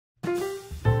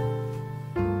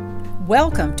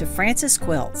Welcome to Frances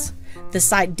Quilts, the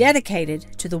site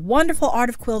dedicated to the wonderful art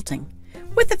of quilting,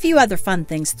 with a few other fun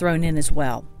things thrown in as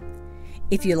well.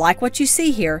 If you like what you see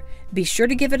here, be sure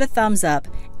to give it a thumbs up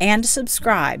and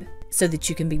subscribe so that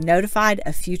you can be notified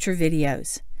of future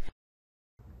videos.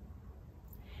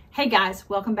 Hey guys,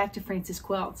 welcome back to Frances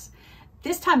Quilts.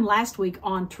 This time last week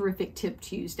on Terrific Tip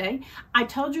Tuesday, I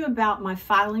told you about my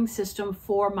filing system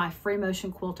for my free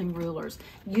motion quilting rulers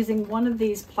using one of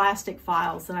these plastic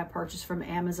files that I purchased from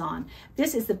Amazon.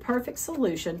 This is the perfect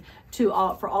solution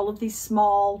for all of these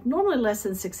small, normally less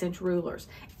than 6-inch rulers.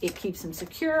 It keeps them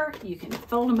secure, you can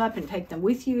fold them up and take them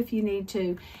with you if you need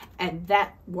to, and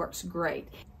that works great.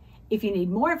 If you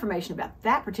need more information about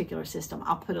that particular system,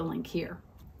 I'll put a link here.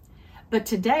 But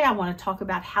today I want to talk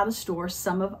about how to store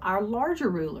some of our larger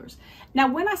rulers. Now,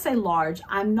 when I say large,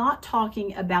 I'm not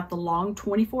talking about the long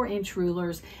 24-inch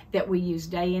rulers that we use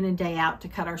day in and day out to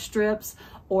cut our strips,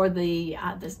 or the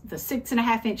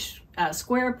 6.5-inch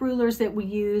square up rulers that we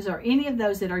use, or any of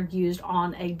those that are used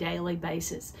on a daily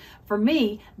basis. For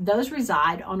me, those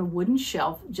reside on a wooden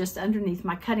shelf just underneath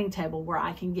my cutting table where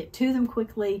I can get to them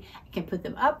quickly, I can put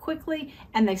them up quickly,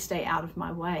 and they stay out of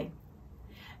my way.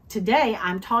 Today,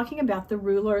 I'm talking about the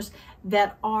rulers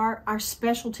that are our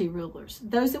specialty rulers,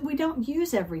 those that we don't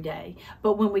use every day,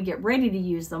 but when we get ready to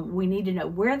use them, we need to know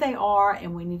where they are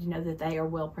and we need to know that they are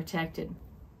well protected.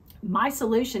 My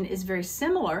solution is very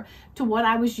similar to what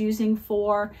I was using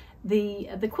for the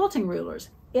quilting rulers.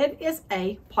 It is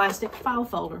a plastic file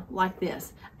folder like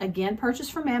this. Again,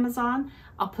 purchased from Amazon.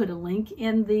 I'll put a link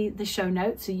in the show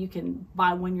notes so you can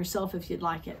buy one yourself if you'd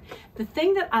like it. The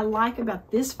thing that I like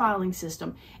about this filing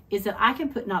system is that I can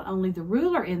put not only the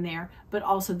ruler in there, but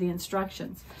also the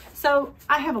instructions. So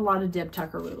I have a lot of Deb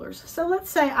Tucker rulers. So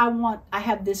let's say I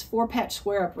have this 4-patch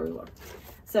square up ruler.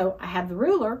 So I have the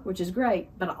ruler, which is great,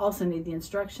 but I also need the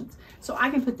instructions. So I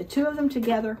can put the two of them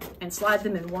together and slide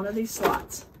them in one of these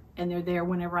slots, and they're there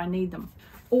whenever I need them.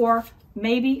 Or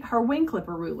maybe her wing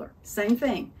clipper ruler, same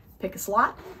thing. Pick a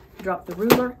slot, drop the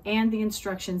ruler and the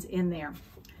instructions in there.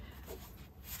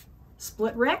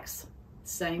 Split Rex,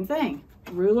 same thing.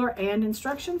 Ruler and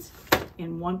instructions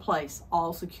in one place,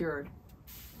 all secured.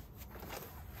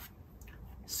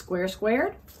 Square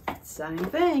squared, same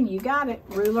thing, you got it.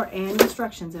 Ruler and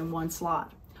instructions in one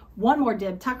slot. One more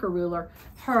Deb Tucker ruler,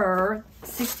 her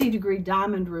 60-degree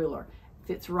diamond ruler.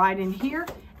 Fits right in here,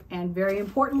 and very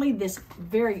importantly, this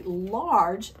very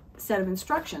large set of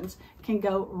instructions can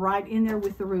go right in there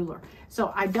with the ruler.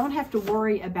 So I don't have to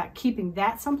worry about keeping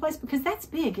that someplace because that's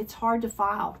big, it's hard to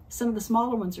file. Some of the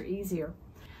smaller ones are easier.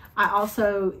 I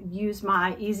also use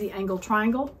my easy angle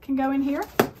triangle, can go in here.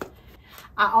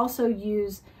 I also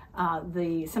use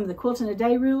some of the Quilt in a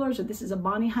Day rulers, or this is a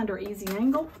Bonnie Hunter easy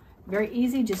angle. Very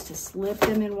easy just to slip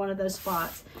them in one of those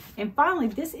spots. And finally,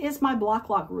 this is my block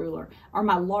lock ruler, or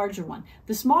my larger one.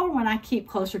 The smaller one I keep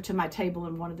closer to my table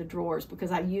in one of the drawers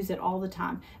because I use it all the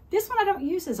time. This one I don't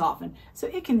use as often, so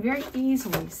it can very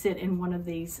easily sit in one of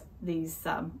these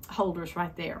holders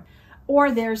right there.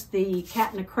 Or there's the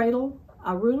cat in a cradle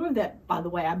ruler that, by the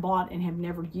way, I bought and have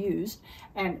never used.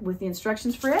 And with the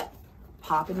instructions for it,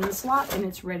 pop it in the slot and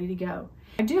it's ready to go.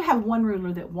 I do have one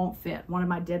ruler that won't fit, one of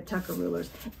my Deb Tucker rulers.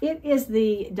 It is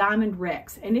the Diamond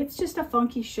Rex, and it's just a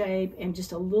funky shape and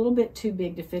just a little bit too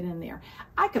big to fit in there.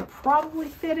 I could probably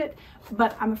fit it,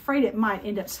 but I'm afraid it might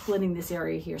end up splitting this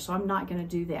area here, so I'm not going to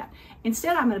do that.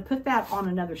 Instead, I'm going to put that on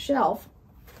another shelf,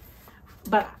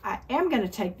 but I am going to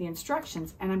take the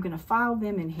instructions and I'm going to file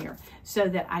them in here so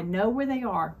that I know where they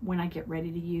are when I get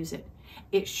ready to use it.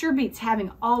 It sure beats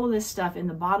having all of this stuff in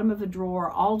the bottom of a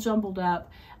drawer, all jumbled up.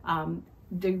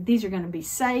 These are going to be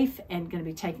safe and going to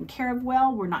be taken care of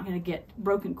well. We're not going to get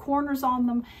broken corners on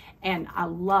them. And I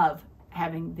love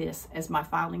having this as my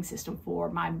filing system for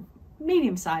my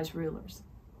medium-sized rulers.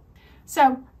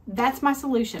 So that's my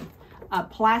solution, a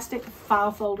plastic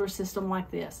file folder system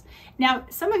like this. Now,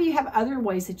 some of you have other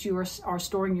ways that you are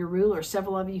storing your rulers.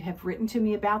 Several of you have written to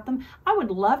me about them. I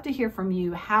would love to hear from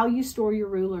you how you store your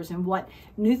rulers and what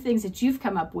new things that you've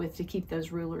come up with to keep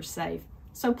those rulers safe.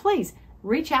 So please,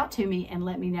 reach out to me and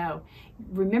let me know.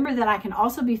 Remember that I can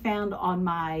also be found on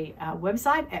my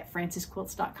website at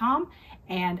francesquilts.com,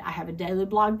 and I have a daily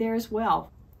blog there as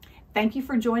well. Thank you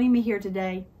for joining me here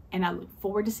today, and I look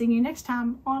forward to seeing you next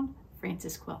time on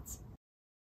Frances Quilts.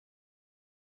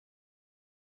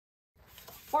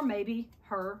 Or maybe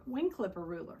her wing clipper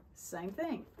ruler. Same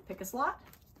thing. Pick a slot.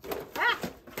 Ah!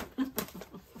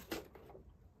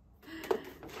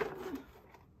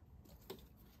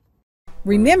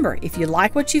 Remember, if you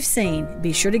like what you've seen,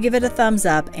 be sure to give it a thumbs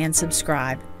up and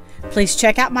subscribe. Please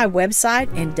check out my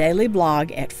website and daily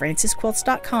blog at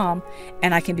francesquilts.com,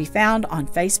 and I can be found on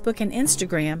Facebook and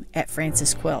Instagram at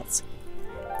Frances Quilts.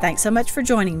 Thanks so much for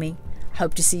joining me.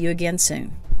 Hope to see you again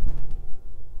soon.